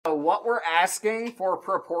what we're asking for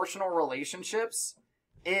proportional relationships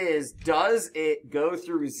is, does it go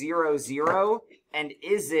through 0, 0, and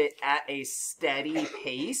is it at a steady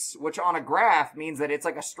pace, which on a graph means that it's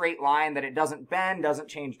like a straight line, that it doesn't bend, doesn't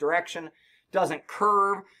change direction, doesn't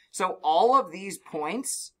curve. So all of these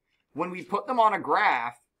points, when we put them on a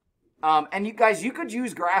graph, and you guys, you could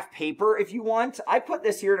use graph paper if you want. I put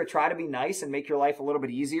this here to try to be nice and make your life a little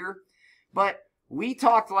bit easier. But we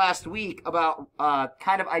talked last week about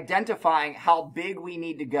kind of identifying how big we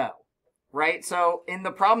need to go. Right? So in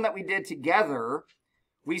the problem that we did together,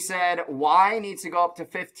 we said y needs to go up to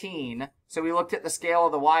 15. So we looked at the scale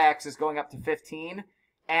of the y-axis going up to 15.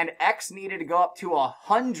 And x needed to go up to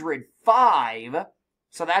 105.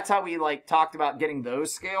 So that's how we talked about getting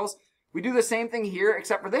those scales. We do the same thing here,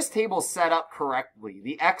 except for this table's set up correctly.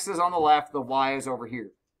 The x is on the left, the y is over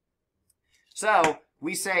here. So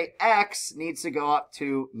we say x needs to go up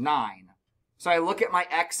to 9. So I look at my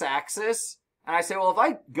x-axis, and I say, well, if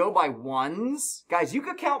I go by ones, guys, you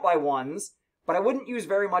could count by ones, but I wouldn't use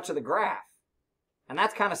very much of the graph. And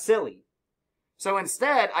that's kind of silly. So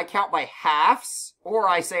instead, I count by halves, or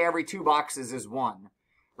I say every 2 boxes is 1,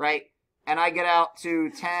 right? And I get out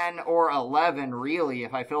to 10 or 11, really,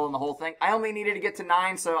 if I fill in the whole thing. I only needed to get to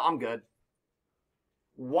 9, so I'm good.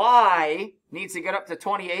 Y needs to get up to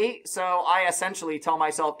 28, so I essentially tell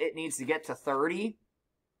myself it needs to get to 30.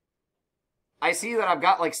 I see that I've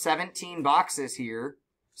got like 17 boxes here.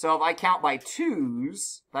 So if I count by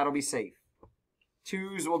 2s, that'll be safe.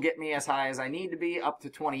 2s will get me as high as I need to be, up to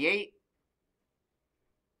 28.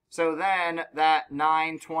 So then that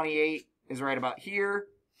 928 is right about here.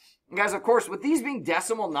 And guys, of course, with these being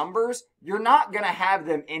decimal numbers, you're not going to have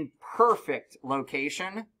them in perfect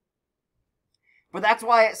location. But that's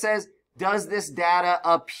why it says, does this data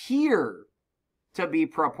appear to be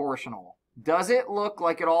proportional? Does it look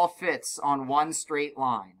like it all fits on one straight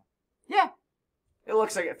line? Yeah, it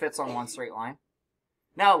looks like it fits on one straight line.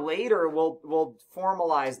 Now later we'll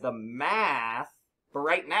formalize the math, but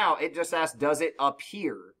right now it just asks, does it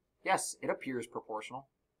appear? Yes, it appears proportional.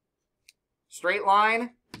 Straight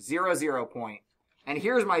line, 0, 0 point. And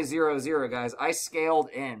here's my 0, 0, guys. I scaled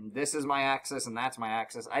in. This is my axis and that's my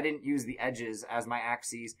axis. I didn't use the edges as my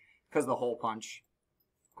axes because of the hole punch.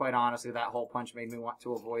 Quite honestly, that hole punch made me want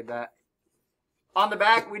to avoid that. On the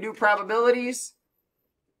back, we do probabilities.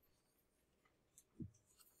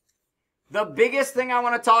 The biggest thing I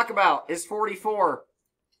want to talk about is 44.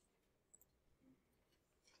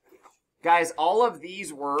 Guys, all of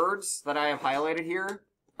these words that I have highlighted here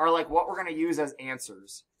are like what we're going to use as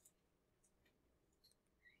answers.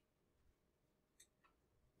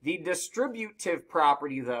 The distributive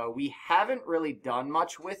property, though, we haven't really done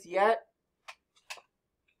much with yet.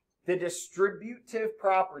 The distributive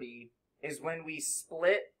property is when we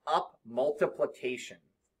split up multiplication.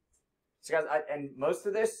 So guys, and most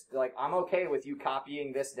of this, like, I'm okay with you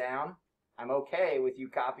copying this down. I'm okay with you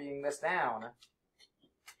copying this down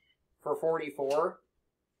for 44.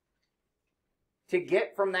 To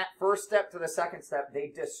get from that first step to the second step,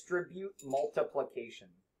 they distribute multiplication.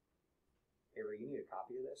 Avery, you need a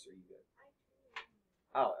copy of this, or are you good?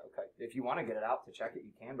 Oh, okay. If you want to get it out to check it,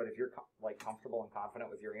 you can, but if you're comfortable and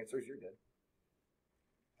confident with your answers, you're good.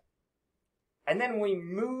 And then we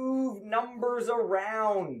move numbers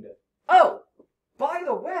around. Oh, by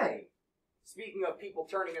the way, speaking of people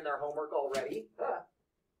turning in their homework already. Sorry,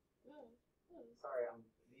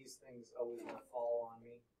 these things always want to fall on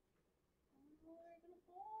me.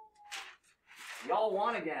 Y'all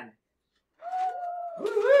won again.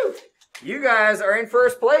 Woo-hoo! You guys are in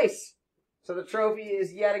first place. So the trophy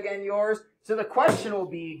is yet again yours. So the question will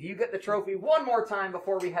be, do you get the trophy one more time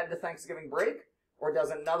before we head to Thanksgiving break? Or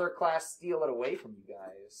does another class steal it away from you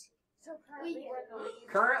guys? So currently you're in the lead.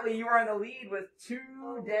 Currently you are in the lead with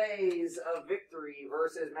 2 days of victory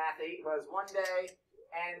versus Math 8 who has 1 day.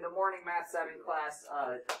 And the morning Math 7 class,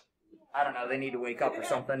 I don't know, they need to wake up or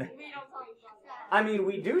something. I mean,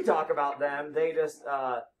 we do talk about them. They just,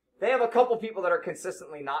 they have a couple people that are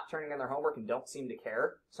consistently not turning in their homework and don't seem to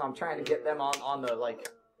care. So I'm trying to get them on the, like,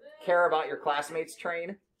 care about your classmates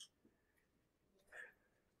train.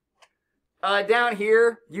 Down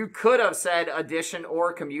here, you could have said addition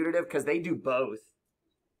or commutative because they do both.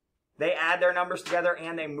 They add their numbers together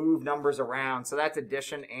and they move numbers around. So that's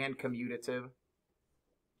addition and commutative.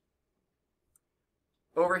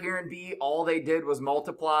 Over here in B, all they did was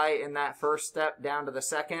multiply in that first step down to the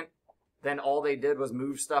second. Then all they did was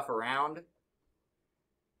move stuff around.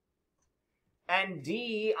 And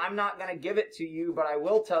D, I'm not going to give it to you, but I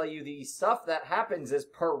will tell you the stuff that happens is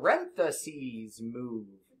parentheses move.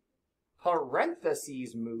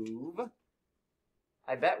 Parentheses move.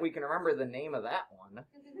 I bet we can remember the name of that one.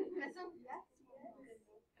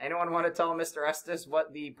 Anyone want to tell Mr. Estes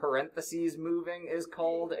what the parentheses moving is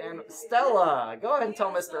called? And Stella, go ahead and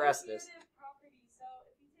tell Mr. Estes.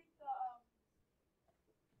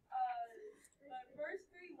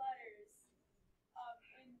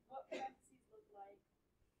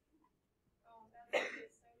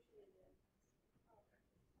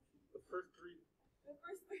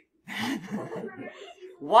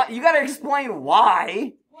 What? You gotta explain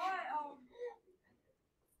why.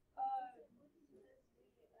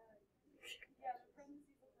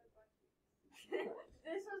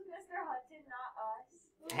 This was Mr. Hudson, not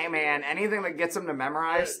us. Hey man, anything that gets him to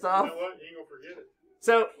memorize stuff. You know what? You ain't gonna forget it.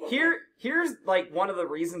 So here's like one of the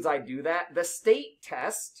reasons I do that. The state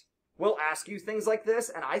test will ask you things like this,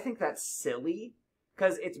 and I think that's silly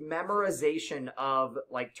because it's memorization of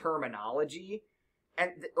like terminology,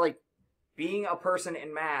 and like being a person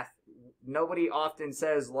in math, nobody often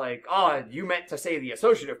says like, "Oh, you meant to say the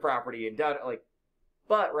associative property," and like.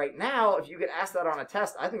 But right now, if you get asked that on a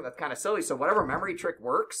test, I think that's kind of silly. So whatever memory trick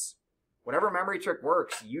works,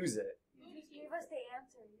 use it. You just gave us the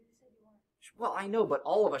answer. You just said you weren't. Well, I know, but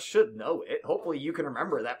all of us should know it. Hopefully you can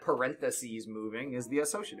remember that parentheses moving is the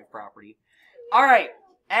associative property. All right.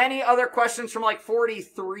 Any other questions from like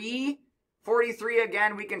 43? 43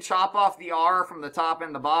 again, we can chop off the R from the top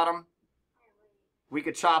and the bottom. We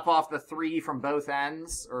could chop off the 3 from both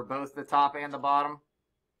ends, or both the top and the bottom.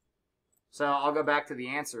 So I'll go back to the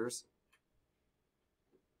answers.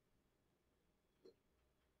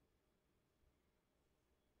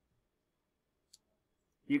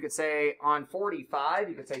 You could say on 45,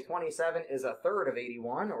 you could say 27 is a third of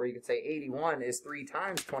 81, or you could say 81 is 3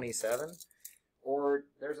 times 27, or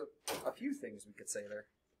there's a few things we could say there.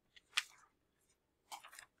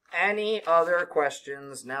 Any other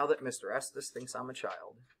questions now that Mr. Estes thinks I'm a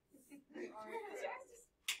child?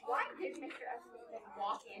 Why did Mr. Estes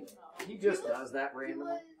walk in? He just does that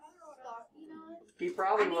randomly. He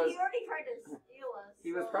probably was. He already tried to steal us.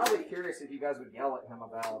 He was probably curious if you guys would yell at him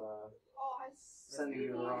about sending you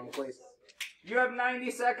to the wrong place. You have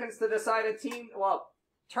 90 seconds to decide a team. Well,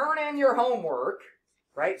 turn in your homework,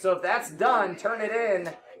 right? So if that's done, turn it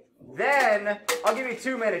in. Then I'll give you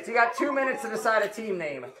 2 minutes. You got 2 minutes to decide a team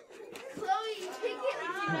name. Chloe, you take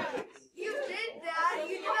it. You did that.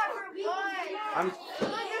 You did that for one.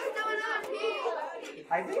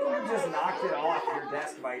 I think you just knocked it off your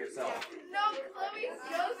desk by yourself. No, Chloe's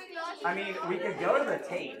ghost. I mean, we could go to the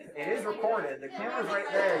tape. It is recorded. The camera's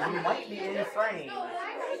right there. You might be in frame.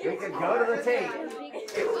 We could go to the tape.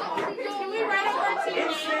 Can we write up our team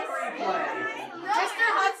names? Instant replay. Mr.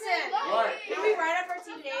 Hudson. What? Can we write up our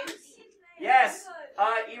team names? Yes.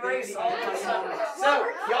 Erase all my numbers. So,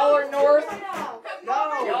 y'all are north. No.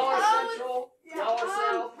 Y'all are central. Y'all are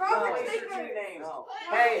south. No, these are team names.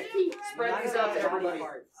 Hey, spread these out to everybody.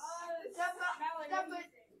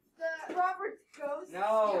 The Robert's ghost. No.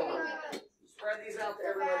 Spread these out to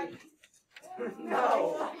everybody. No.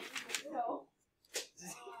 No.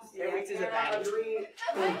 CX is a baddie.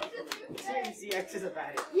 CX is a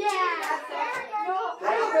baddie. Yeah.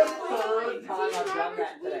 That's the third time I've done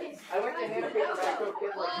that today. I went to hand a paper back to a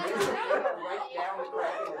kid like this, and they went right down the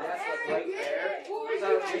crack in the desk, like right there. So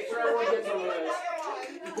make sure everyone gets over this.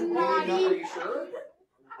 Are you sure?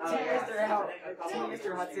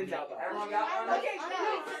 Mr. Hudson's out. Everyone got one?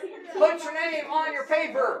 Put your name on your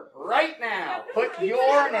paper right now. Put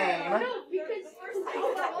your name.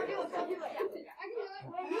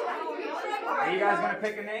 Are you guys going to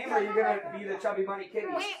pick a name, or are you going to be the Chubby Bunny Kitties?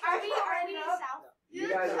 Wait, are we already south? You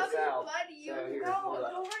guys are south. So here's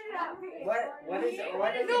What is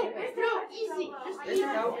No, easy.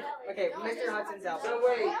 no? Okay, Mr. Hudson's out. So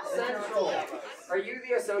wait, Central. Are you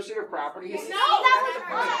the associative properties? No, that was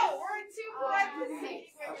wrong. We're in 2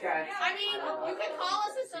 parentheses. Okay. I mean, you can call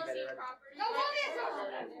us associate property. No,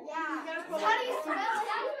 yeah. How do you spell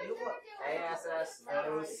that? ASSOC.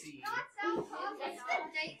 Not self,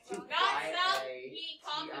 he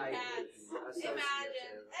copycats.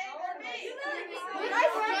 Imagine.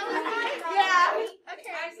 Yeah.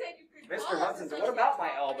 Okay. I said you could Mr. call us Hudson, what about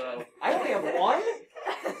my elbow? I only have one?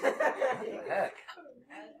 Heck.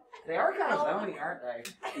 They are kind of bony, aren't they?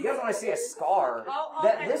 You guys want to see a scar?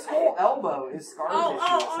 This whole elbow is scar tissue,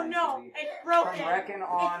 essentially. It's broken. From wrecking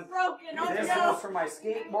on. It's broken. Oh, This no. is from my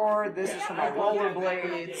skateboard. This is from my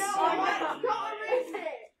rollerblades.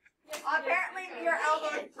 Apparently your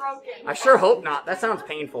elbow is broken. I sure hope not. That sounds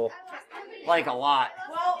painful. Like a lot.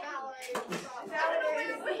 Well,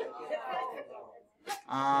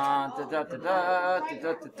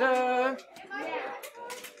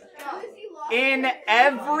 In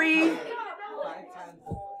every you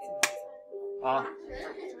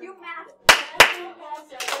math.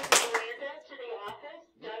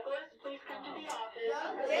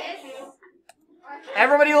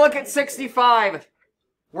 Everybody look at 65.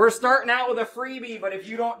 We're starting out with a freebie, but if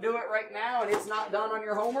you don't do it right now and it's not done on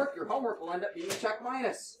your homework will end up being a check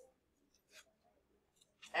minus.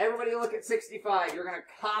 Everybody look at 65. You're going to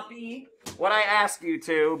copy what I asked you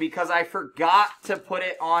to because I forgot to put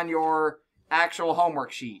it on your actual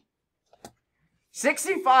homework sheet.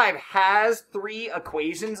 65 has 3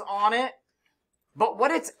 equations on it, but what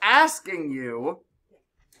it's asking you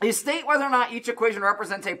is state whether or not each equation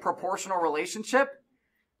represents a proportional relationship.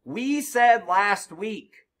 We said last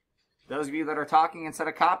week, those of you that are talking instead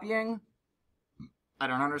of copying, I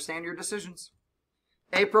don't understand your decisions.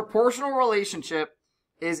 A proportional relationship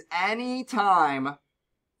is any time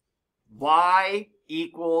y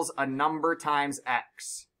equals a number times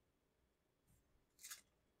x.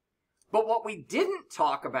 But what we didn't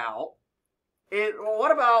talk about is, well,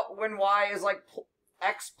 what about when y is like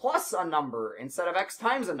x plus a number instead of x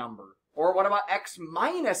times a number? Or what about x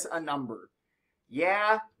minus a number?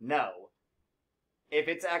 Yeah, no. If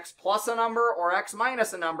it's x plus a number or x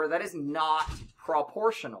minus a number, that is not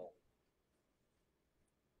proportional.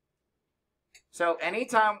 So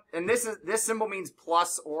anytime, and this symbol means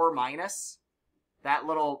plus or minus. That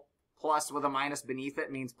little plus with a minus beneath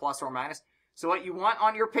it means plus or minus. So what you want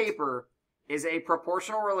on your paper is a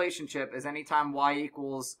proportional relationship is anytime y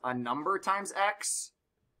equals a number times x.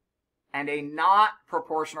 And a not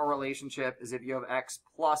proportional relationship is if you have x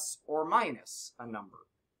plus or minus a number.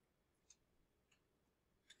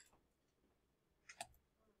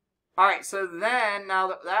 All right, so then now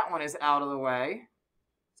that that one is out of the way,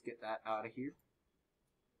 let's get that out of here.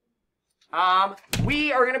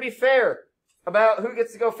 We are going to be fair about who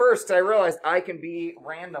gets to go first, because I realized I can be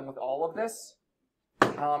random with all of this,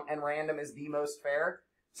 and random is the most fair.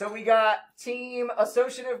 So we got team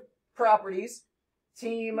associative properties,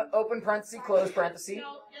 team open parenthesis, close parenthesis.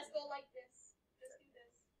 No, just go like this. Just do this.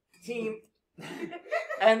 Team,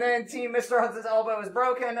 and then team Mr. Hudson's elbow is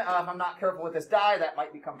broken. If I'm not careful with this die, that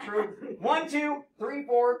might become true. 1, 2, 3,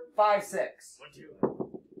 4, 5, 6. 1, 2. 4.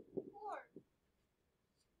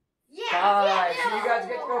 Five. So you guys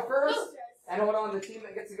get to go first, and hold on, the team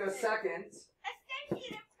that gets to go second.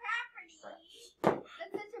 Associative property.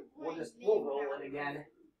 That's such a boring We'll roll it again.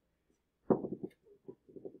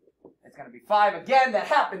 It's gonna be 5 again. That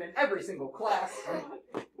happened in every single class. You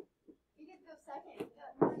get to go second.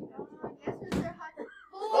 Yes, Mr. Hudson.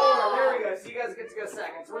 4. There we go. So you guys get to go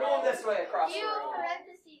second. So we're going this way across the You room.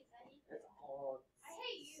 parentheses. I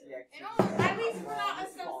hate you. At least we're not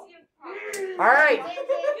associative property. All right,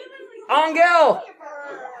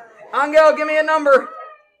 Angel, give me a number.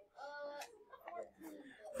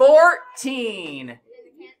 14.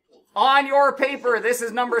 On your paper, this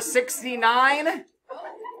is number 69.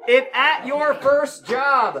 If at your first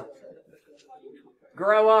job,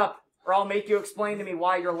 grow up, or I'll make you explain to me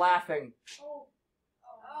why you're laughing.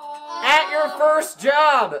 At your first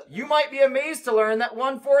job, you might be amazed to learn that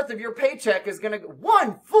 1/4 of your paycheck is going to go...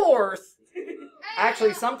 1/4?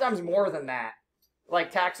 Actually, sometimes more than that. Like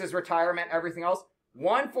taxes, retirement, everything else.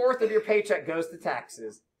 1/4 of your paycheck goes to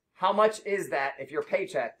taxes. How much is that if your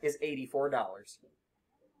paycheck is $84?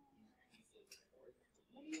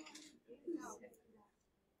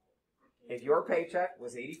 If your paycheck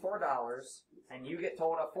was $84 and you get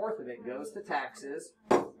told 1/4 of it goes to taxes,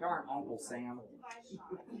 darn Uncle Sam.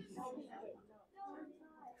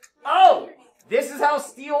 Oh, this is how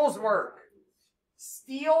steals work.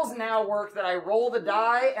 Steals now work that I roll the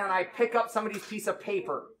die and I pick up somebody's piece of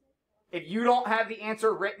paper. If you don't have the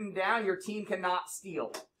answer written down, your team cannot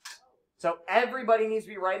steal. So everybody needs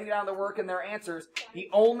to be writing down the work and their answers. The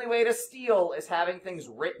only way to steal is having things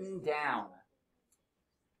written down.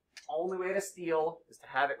 Only way to steal is to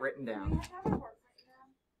have it written down.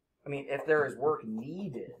 I mean, if there is work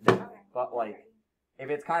needed, but like,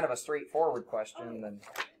 if it's kind of a straightforward question, then...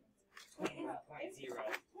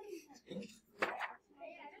 0.0.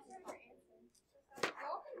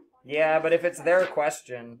 Yeah, but if it's their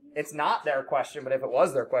question, it's not their question, but if it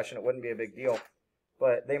was their question, it wouldn't be a big deal.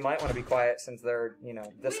 But they might want to be quiet since they're, you know,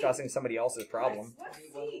 discussing somebody else's problem.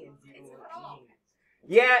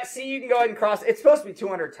 Yeah, see, you can go ahead and cross. It's supposed to be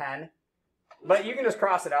 210. But you can just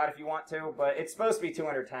cross it out if you want to, but it's supposed to be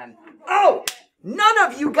 210. Oh! None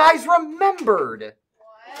of you guys remembered!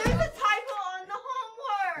 There's a typo on the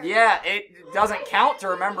homework. Yeah, it doesn't count to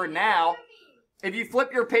remember now. If you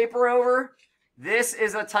flip your paper over, this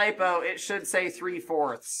is a typo. It should say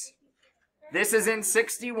 3/4. This is in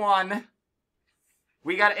 61.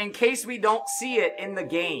 We got, in case we don't see it in the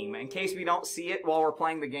game, in case we don't see it while we're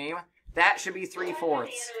playing the game, that should be 3/4. Could I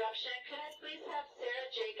please have Sarah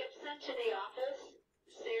Jacobson to the office?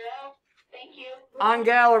 Sarah, thank you.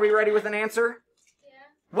 Angel, are we ready with an answer? Yeah.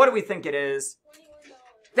 What do we think it is? 21.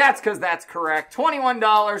 That's because that's correct.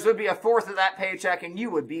 $21 would be a fourth of that paycheck, and you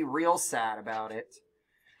would be real sad about it.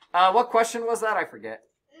 What question was that? I forget.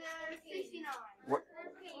 69. What?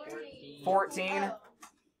 14?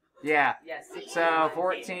 Yeah. Yes. So,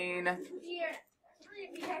 14.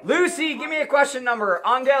 Lucy, give me a question number.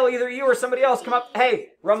 Angel, either you or somebody else come up. Hey,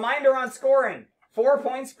 reminder on scoring. 4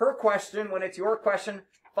 points per question when it's your question.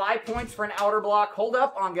 5 points for an outer block. Hold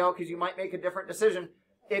up, Angel, because you might make a different decision.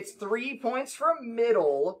 It's 3 points for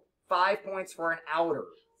middle, 5 points for an outer.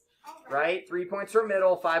 Right? 3 points for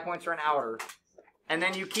middle, 5 points for an outer. And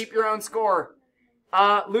then you keep your own score.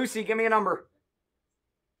 Lucy, give me a number.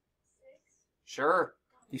 Sure.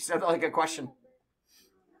 You said that like a question.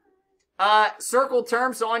 Circle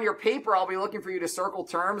terms. So on your paper, I'll be looking for you to circle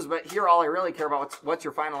terms. But here, all I really care about what's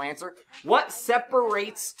your final answer. What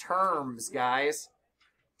separates terms, guys?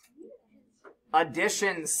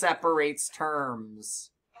 Addition separates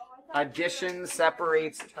terms. Addition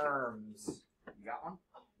separates terms. You got one?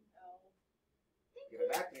 Give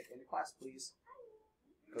it back at the end of class, please.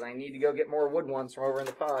 Because I need to go get more wood ones from over in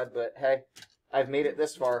the pod. But hey, I've made it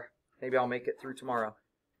this far. Maybe I'll make it through tomorrow.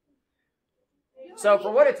 So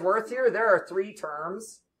for what it's worth here, there are 3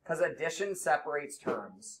 terms. Because addition separates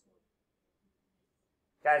terms.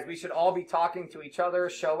 Guys, we should all be talking to each other,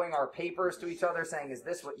 showing our papers to each other, saying, is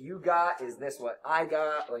this what you got? Is this what I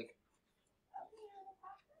got? Like,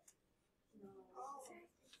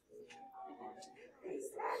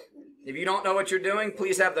 if you don't know what you're doing,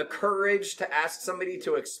 please have the courage to ask somebody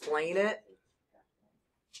to explain it.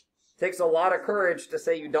 It takes a lot of courage to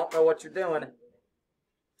say you don't know what you're doing.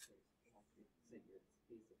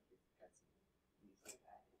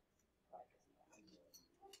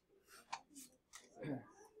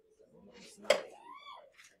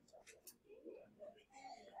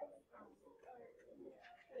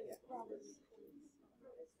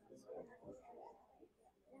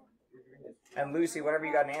 And Lucy, whenever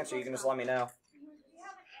you got an answer, you can just let me know.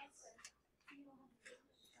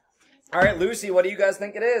 All right, Lucy, what do you guys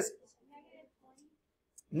think it is?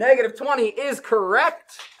 Negative 20 is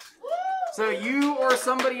correct. So you or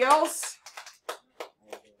somebody else?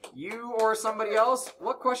 You or somebody else?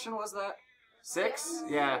 What question was that? 6?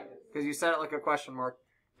 Yeah, because you said it like a question mark.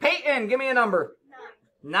 Peyton, give me a number.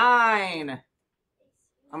 9.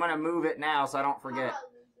 I'm going to move it now so I don't forget.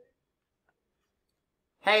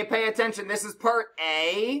 Hey, pay attention. This is part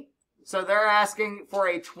A. So they're asking for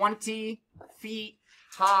a 20 feet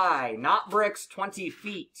high. Not bricks, 20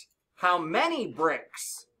 feet. How many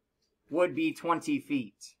bricks would be 20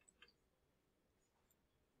 feet?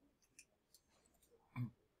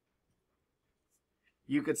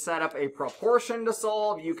 You could set up a proportion to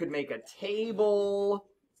solve. You could make a table.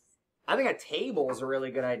 I think a table is a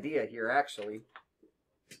really good idea here, actually.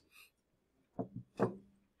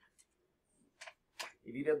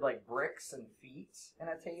 If you did like bricks and feet in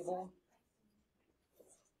a table.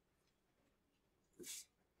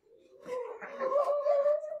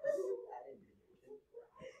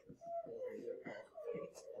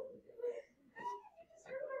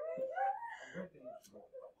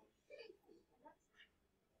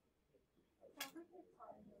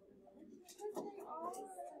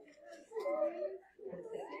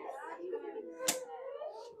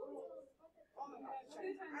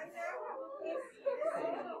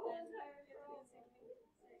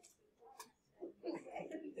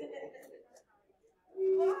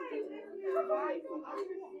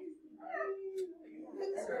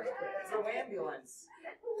 It's an ambulance.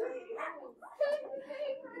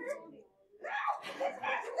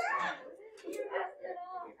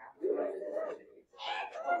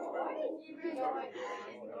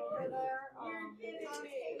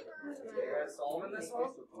 You guys solving this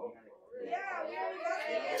one?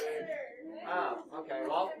 Oh, okay.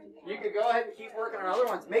 Well, you could go ahead and keep working on other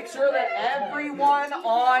ones. Make sure that everyone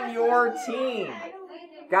on your team,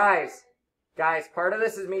 guys, part of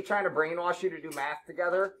this is me trying to brainwash you to do math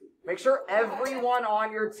together. Make sure everyone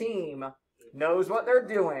on your team knows what they're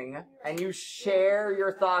doing, and you share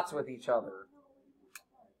your thoughts with each other.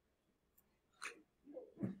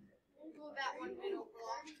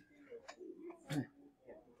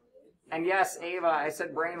 And yes, Ava, I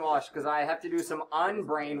said brainwash because I have to do some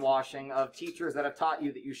unbrainwashing of teachers that have taught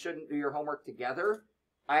you that you shouldn't do your homework together.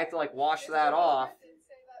 I have to like wash that off.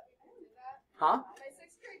 Huh? My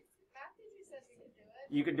 6th grade math teacher said we could do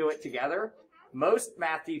it. You could do it together. Most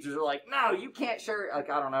math teachers are like, no, you can't share it. Like,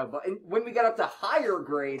 I don't know. But when we get up to higher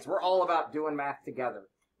grades, we're all about doing math together.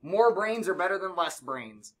 More brains are better than less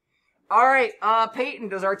brains. All right, Peyton,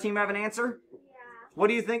 does our team have an answer? Yeah. What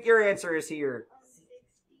do you think your answer is here? 60.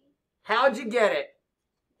 How'd you get it?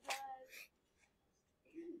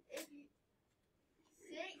 If you,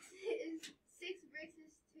 6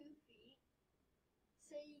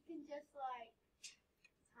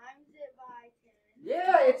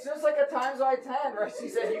 Yeah, it's just like a times by 10, right? She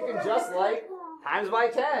said you can just like times by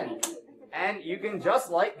 10. And you can just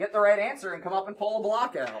like get the right answer and come up and pull a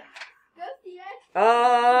block out.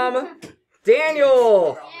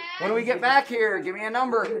 Daniel, when we get back here, give me a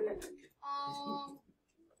number. In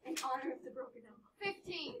honor of the broken number.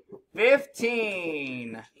 15.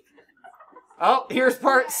 15. Oh, here's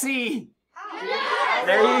part C.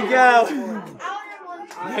 There you go.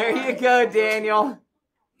 There you go, Daniel.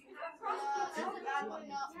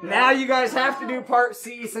 Now you guys have to do part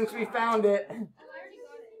C since we found it.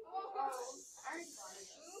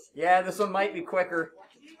 Yeah, this one might be quicker.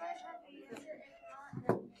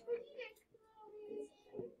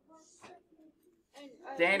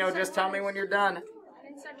 Daniel, just tell me when you're done.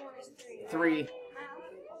 3.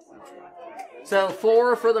 So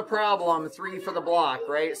 4 for the problem, 3 for the block,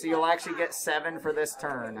 right? So you'll actually get 7 for this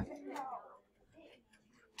turn.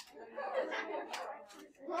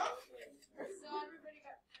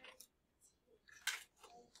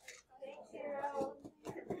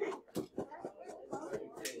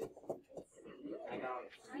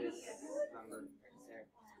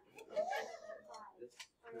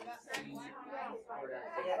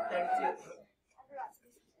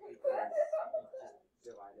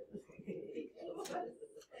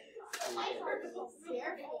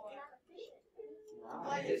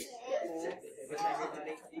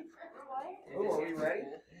 Oh, are we ready?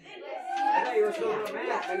 I thought you were still doing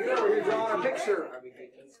math, but you're over here drawing a picture.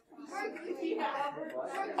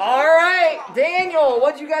 All right, Daniel,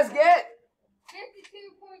 what'd you guys get?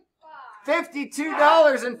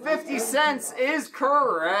 $52.50 is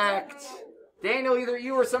correct. Daniel, either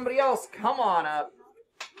you or somebody else, come on up.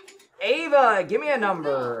 Ava, give me a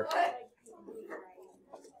number.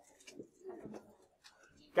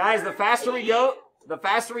 Guys, the faster we go, the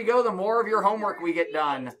more of your homework we get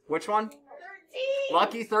done. Which one? 13.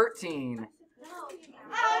 Lucky 13.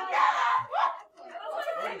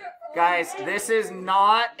 Guys, this is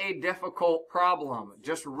not a difficult problem.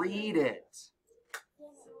 Just read it.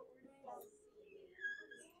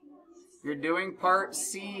 You're doing part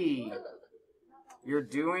C. You're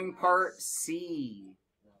doing part C.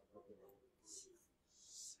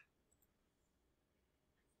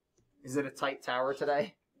 Is it a tight tower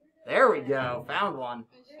today? There we go. Found one.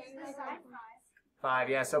 5,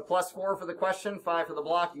 yeah. So plus 4 for the question, 5 for the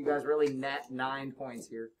block. You guys really net 9 points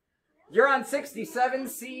here. You're on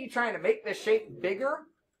 67C, trying to make this shape bigger.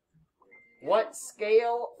 What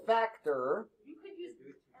scale factor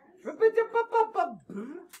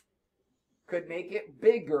could make it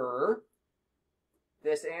bigger?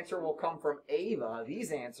 This answer will come from Ava.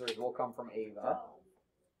 These answers will come from Ava.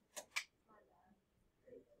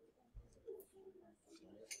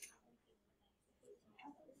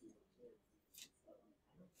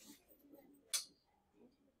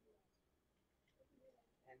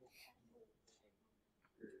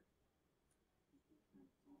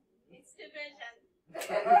 It's division.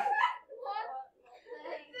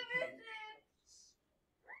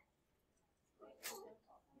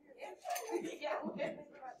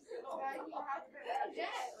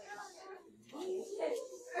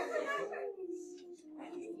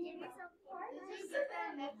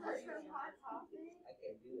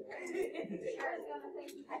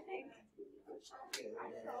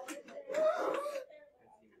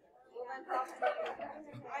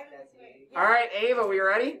 All right, Ava, we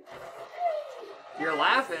ready? You're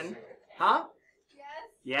laughing, huh?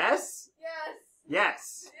 Yes. Yes? Yes.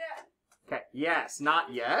 Yes. Okay, yes,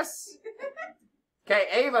 not yes. Okay,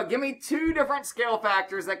 Ava, give me 2 different scale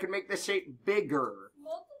factors that could make this shape bigger.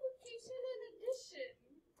 Multiplication and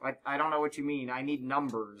addition. I don't know what you mean. I need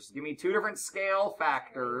numbers. Give me 2 different scale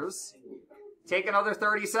factors. Take another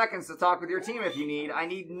 30 seconds to talk with your team if you need. I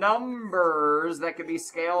need numbers that could be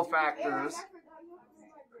scale factors.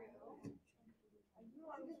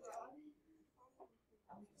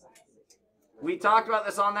 We talked about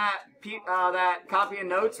this on that copy of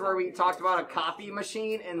notes where we talked about a copy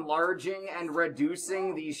machine enlarging and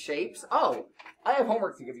reducing these shapes. Oh, I have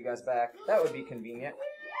homework to give you guys back. That would be convenient. I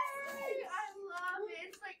love it.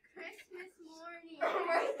 It's like Christmas morning.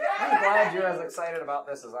 I'm glad you're as excited about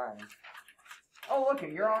this as I am. Oh, look,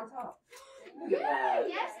 you're on top. Look at that.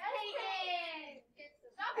 Yes, Peyton.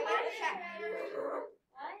 Stop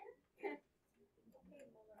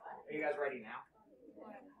Are you guys ready now?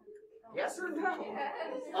 Yes or no?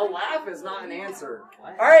 A laugh is not an answer.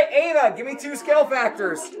 All right, Ava, give me 2 scale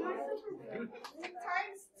factors. Times 2 and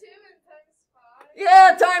times 5.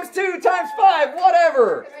 Yeah, times 2, times 5,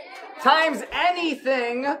 whatever. Times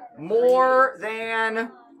anything more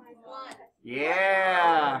than...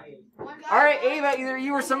 Yeah. All right, Ava, either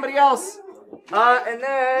you or somebody else. And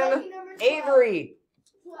then Avery.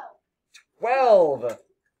 12. That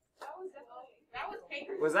was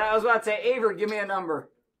paper. Was that? I was about to say, Avery, give me a number.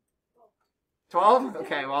 12?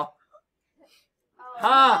 Okay, well.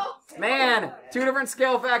 Huh. Man, 2 different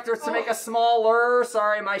scale factors to make a smaller.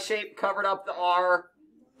 Sorry, my shape covered up the R.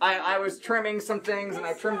 I was trimming some things and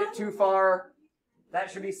I trimmed it too far. That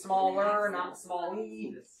should be smaller, not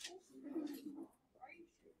small-y.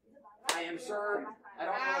 I am sure. I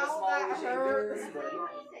don't know what a small-y shape is.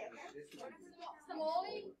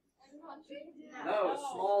 No,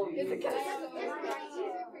 small-y. Divided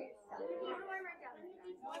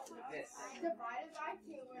by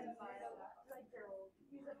 2 or divided by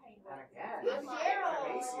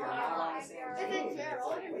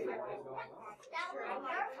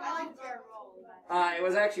It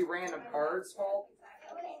was actually random cards' fault.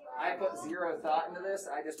 I put 0 thought into this.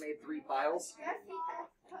 I just made 3 piles.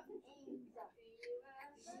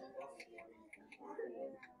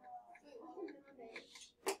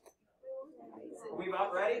 Are we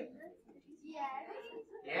about ready?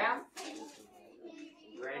 Yeah?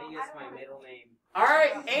 Ready is my middle name. All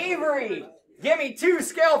right, Avery, give me 2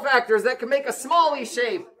 scale factors that can make a small-y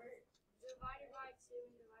shape.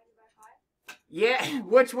 Yeah,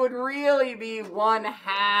 which would really be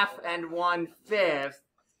 1/2 and 1/5.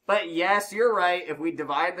 But yes, you're right. If we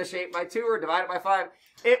divide the shape by 2 or divide it by 5,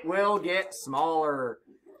 it will get smaller.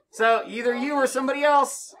 So either you or somebody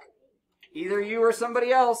else. Either you or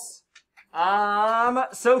somebody else.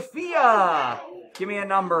 Sophia, give me a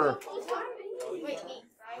number.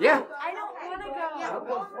 Yeah. I don't want to go. I'll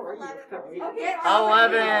go for you.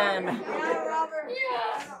 11.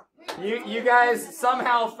 You guys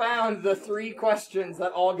somehow found the 3 questions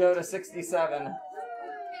that all go to 67.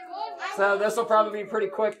 So this will probably be pretty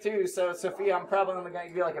quick too. So Sophia, I'm probably only going to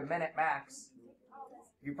give you like a minute max.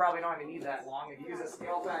 You probably don't even need that long. If you use a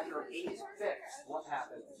scale factor of 8/5, what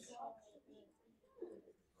happens?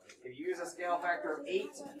 If you use a scale factor of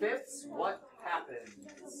 8/5, what happens?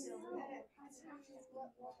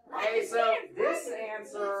 Okay, so this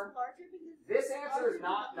answer is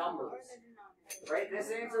not numbers, right?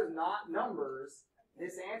 This answer is not numbers.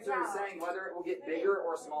 This answer is saying whether it will get bigger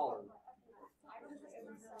or smaller.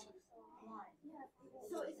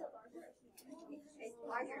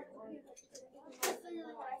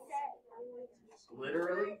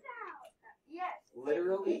 Literally? Yes.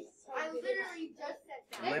 Literally? I literally just said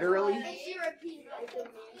that. Literally? And she repeated it.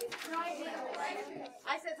 No, I didn't.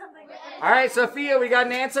 I said something different. All right, Sophia, we got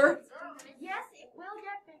an answer? Yes, it will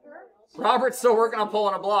get bigger. Robert's still working on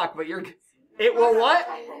pulling a block, but you're... It will what?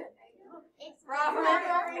 It's Robert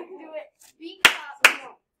can do it. Speak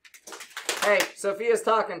up. Hey, Sophia's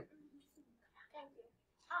talking. Thank you.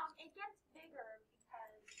 It gets bigger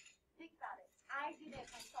because, think about it. I did it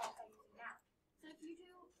myself by using math. So if you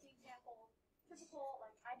do the example, typical,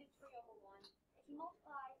 like I did 3/1. If you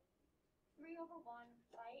multiply 3/1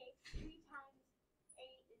 by 8, 3 times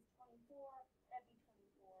 8 is 24. That'd be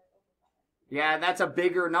 24/5. Yeah, that's a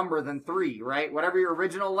bigger number than 3, right? Whatever your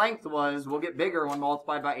original length was will get bigger when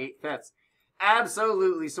multiplied by 8/5.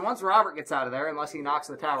 Absolutely. So once Robert gets out of there, unless he knocks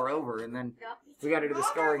the tower over, and then we got to do the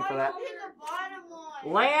scoring for that.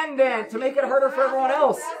 Landon, to make it harder for everyone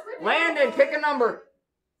else. Landon, pick a number.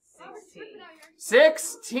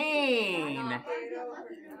 16.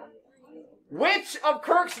 Which of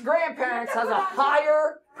Kirk's grandparents has a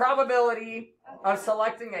higher probability of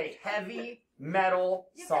selecting a heavy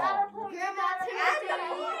metal song?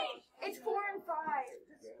 It's 4 and 5.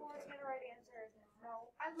 It's 4 to get a right answer.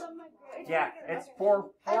 No, I love my grade. Yeah, it's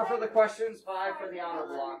 4 for the questions, 5 for the honor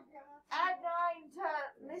block. Add 9 to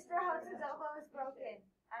Mr. Hudson's elbow is broken.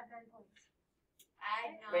 Add 9 points.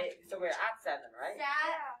 Add 9. Wait, so we're at 7, right?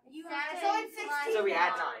 So it's 16. So we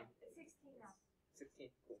add now. 9. It's 16 now.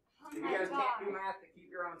 16. If you guys can't do math to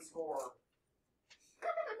keep your own score,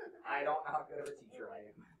 I don't know how good of a teacher I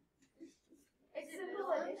am. It's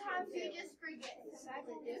simple. Sometimes you just forget. You said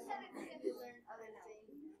it's good to learn other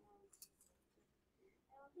things.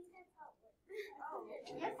 Oh, yes,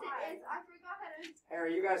 it is. I forgot how to. Hey, are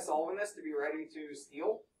you guys solving this to be ready to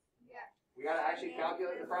steal? Yeah. We got to actually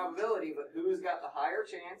calculate the probability, but who's got the higher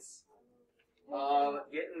chance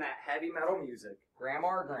of getting that heavy metal music? Grandma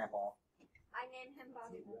or Grandpa? I named him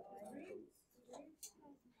Bobby.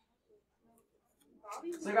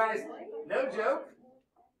 So guys, no joke,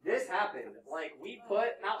 this happened. Like, we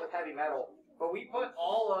put, not with heavy metal, but we put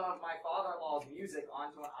all of my father-in-law's music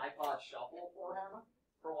onto an iPod shuffle for him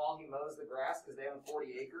for while he mows the grass, because they own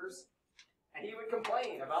 40 acres. And he would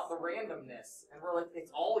complain about the randomness. And we're like,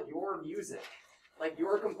 it's all your music. Like,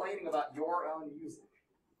 you're complaining about your own music.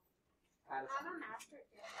 I'm a master at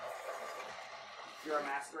Jenga. You're a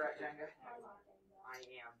master at Jenga? I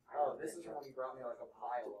am. Oh, this is when you brought me like a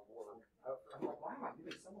pile of work. I'm like, why am I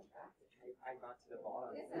doing so much back? I got to the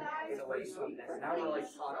bottom. It's pretty sweet. Now we're like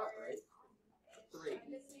caught up, right? 3.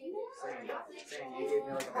 Same. You gave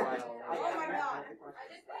me like a pile. Oh my god.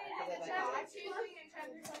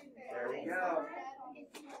 There we go.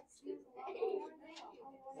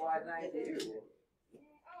 Why, thank you.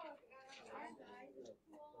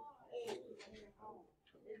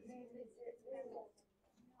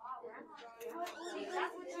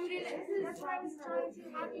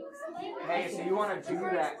 Hey, so you want to do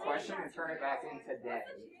that question and turn it back in today?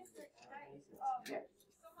 Yeah.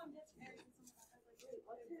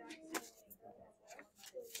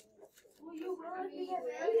 Will you really be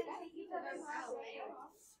married and take each other's house?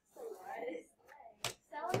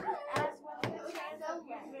 Celebrate as well as the chance of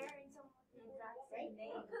marrying someone with the exact same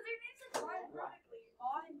name. Because their names are combined perfectly.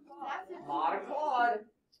 Maud and Claude. Maud and Claude.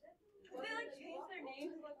 Did they like change their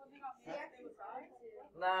names like when they got married? They would die?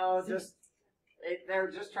 No,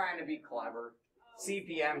 they're just trying to be clever.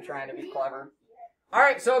 CPM trying to be clever. All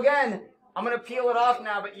right, so again, I'm going to peel it off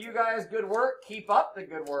now, but you guys, good work. Keep up the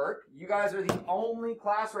good work. You guys are the only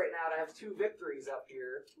class right now to have 2 victories up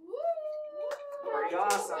here. Pretty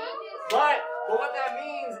awesome. But what that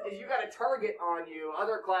means is you got a target on you.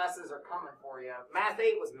 Other classes are coming for you. Math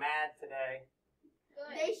 8 was mad today.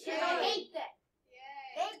 They should. I hate that.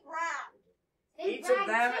 They brag. Each of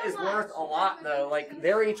them is worth a lot, though. Like,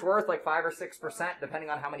 they're each worth like 5 or 6%, depending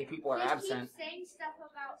on how many people are absent. They keep saying stuff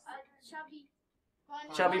about a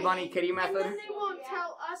Chubby Bunny Kitty method. And then they won't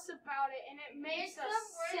tell us about it, and it makes us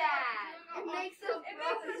sad. It makes us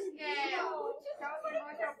scared.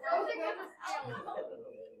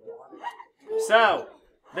 So,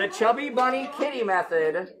 the Chubby Bunny Kitty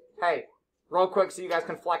method, hey, real quick so you guys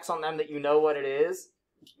can flex on them that you know what it is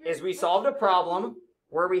we solved a problem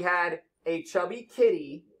where we had a chubby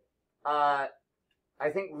kitty, I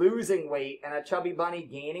think losing weight, and a chubby bunny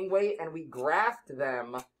gaining weight, and we graphed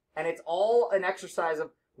them, and it's all an exercise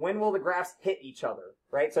of when will the graphs hit each other,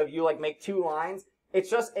 right? So if you like make 2 lines,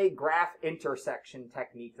 it's just a graph intersection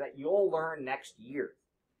technique that you'll learn next year.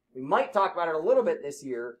 We might talk about it a little bit this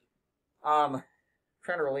year. Trying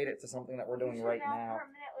to relate it to something that we're doing right now.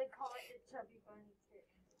 Permanently call it the Chubby Bunny Kit,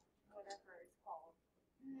 whatever it's called.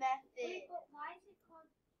 Method. But why is it called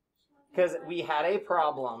Chubby Because we had a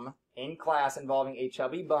problem in class involving a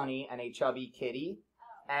chubby bunny and a chubby kitty.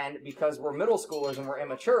 And because we're middle schoolers and we're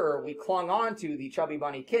immature, we clung on to the Chubby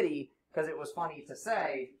Bunny Kitty because it was funny to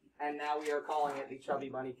say, and now we are calling it the Chubby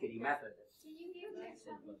Bunny Kitty method. Can you give me a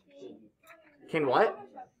chubby kitty? Can what? I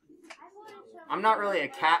want a chubby I'm not really a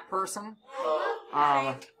cat person.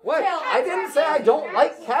 What? I didn't say I don't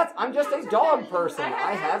like cats. I'm just a dog person.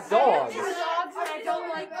 I have dogs. Dogs, and I don't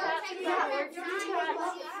like cats.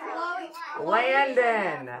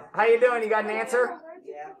 Landon, how you doing? You got an answer?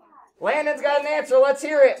 Yeah. Landon's got an answer. Let's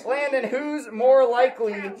hear it. Landon, who's more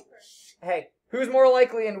likely? Hey, who's more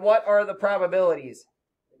likely and what are the probabilities?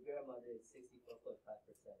 The grandmother is 64.5%.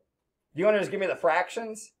 Do you want to just give me the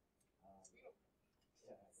fractions?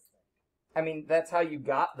 I mean, that's how you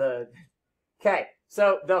got the... Okay,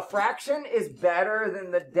 so the fraction is better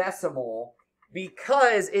than the decimal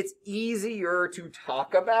because it's easier to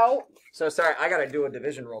talk about. So, sorry, I got to do a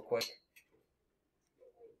division real quick.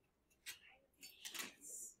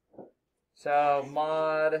 So,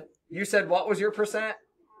 mod... You said what was your percent?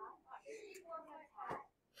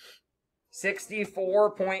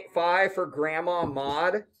 64.5 for Grandma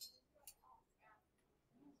Mod.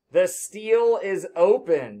 The steal is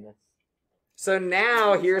open. So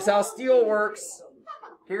now, here's how steal works.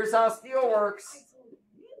 Here's how steal works.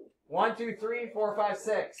 1, 2, 3, 4, 5,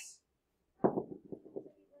 6.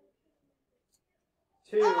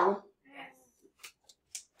 2.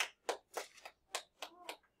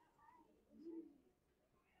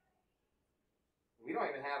 We don't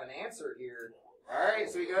even have an answer here. All right,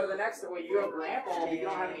 so we go to the next one. You have grandma, but you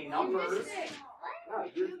don't have any numbers. No,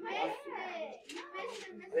 you're...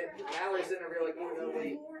 Mallory's sitting over here like, oh, no,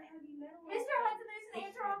 wait. Mr. Hudson, there's an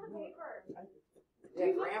answer on the paper.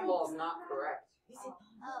 Yeah, grandma's not correct.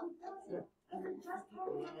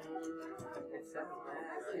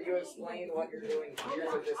 Can you explain what you're doing here?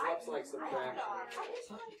 That this looks like subtraction.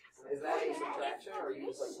 Is that a subtraction, or are you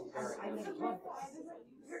just like comparing?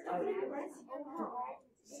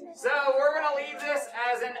 So we're gonna leave this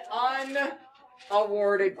as an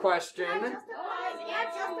unawarded question.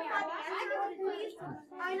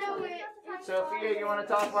 I know it. Sophia, you want to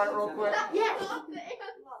talk about it real quick? Yes.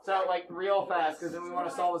 So, like, real fast, because then we want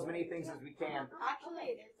to solve as many things as we can.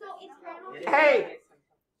 Actually, so it's grandma. Hey!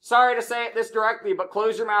 Sorry to say it this directly, but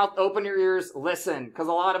close your mouth, open your ears, listen, because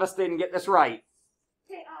a lot of us didn't get this right.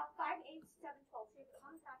 Okay, 5, 8, 7, 12.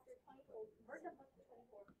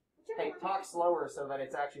 Hey, talk slower so that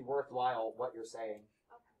it's actually worthwhile what you're saying.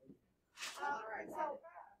 Alright, so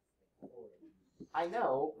I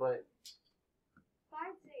know, but 5 to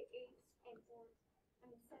 8 and 4, I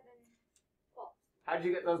mean 7, 12. how did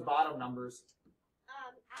you get those bottom numbers? I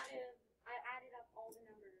added up all the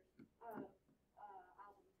numbers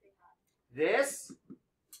albums they had. This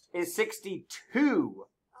is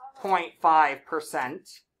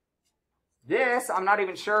 62.5%. This, I'm not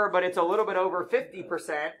even sure, but it's a little bit over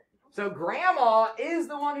 50%. So grandma is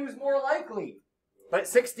the one who's more likely. But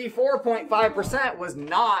 64.5% was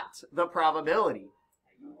not the probability.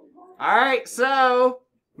 All right, so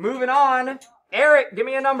moving on. Eric, give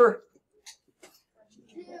me a number.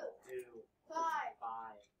 2, 5.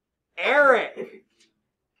 Eric.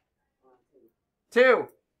 2.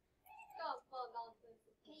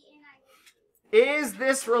 Is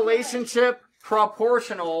this relationship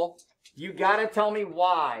proportional? You gotta tell me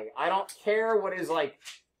why. I don't care what is like.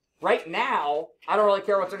 Right now, I don't really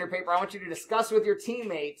care what's on your paper. I want you to discuss with your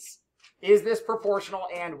teammates, is this proportional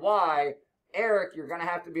and why? Eric, you're going to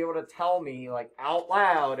have to be able to tell me, like, out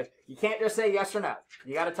loud. You can't just say yes or no.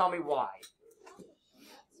 You got to tell me why.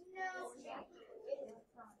 No,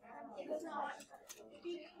 it's not.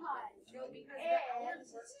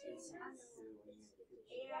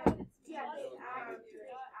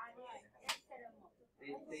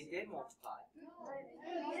 They did multiply.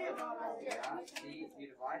 Yeah, see, you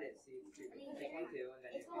divide it, see, it's 2, take 1, 2, and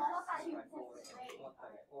then you multiply by 4, multiply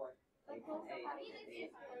by 4, 8, 8, 8, 8.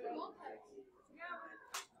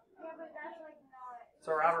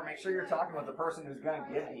 So, Robert, make sure you're talking with the person who's going to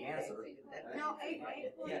give the answer. No, 8,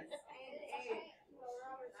 8, 8.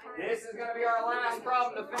 This is going to be our last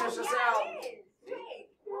problem to finish us out. Wait,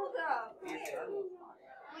 hold up.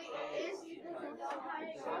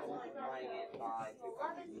 Multiplying it by 2.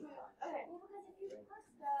 Okay.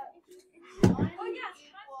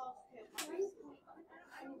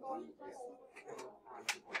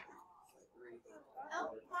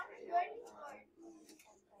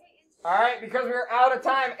 All right, because we're out of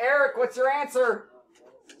time. Eric, what's your answer?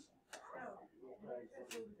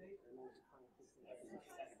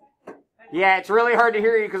 Yeah, it's really hard to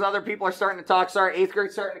hear you because other people are starting to talk. Sorry, 8th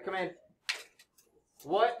grade's starting to come in.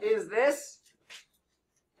 What is this?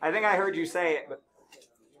 I think I heard you say it, but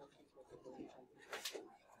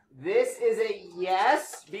this is a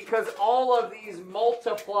yes because all of these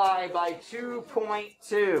multiply by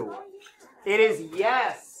 2.2. It is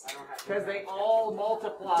yes because they all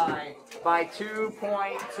multiply by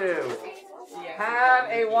 2.2. Have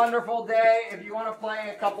a wonderful day. If you want to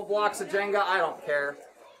play a couple blocks of Jenga, I don't care.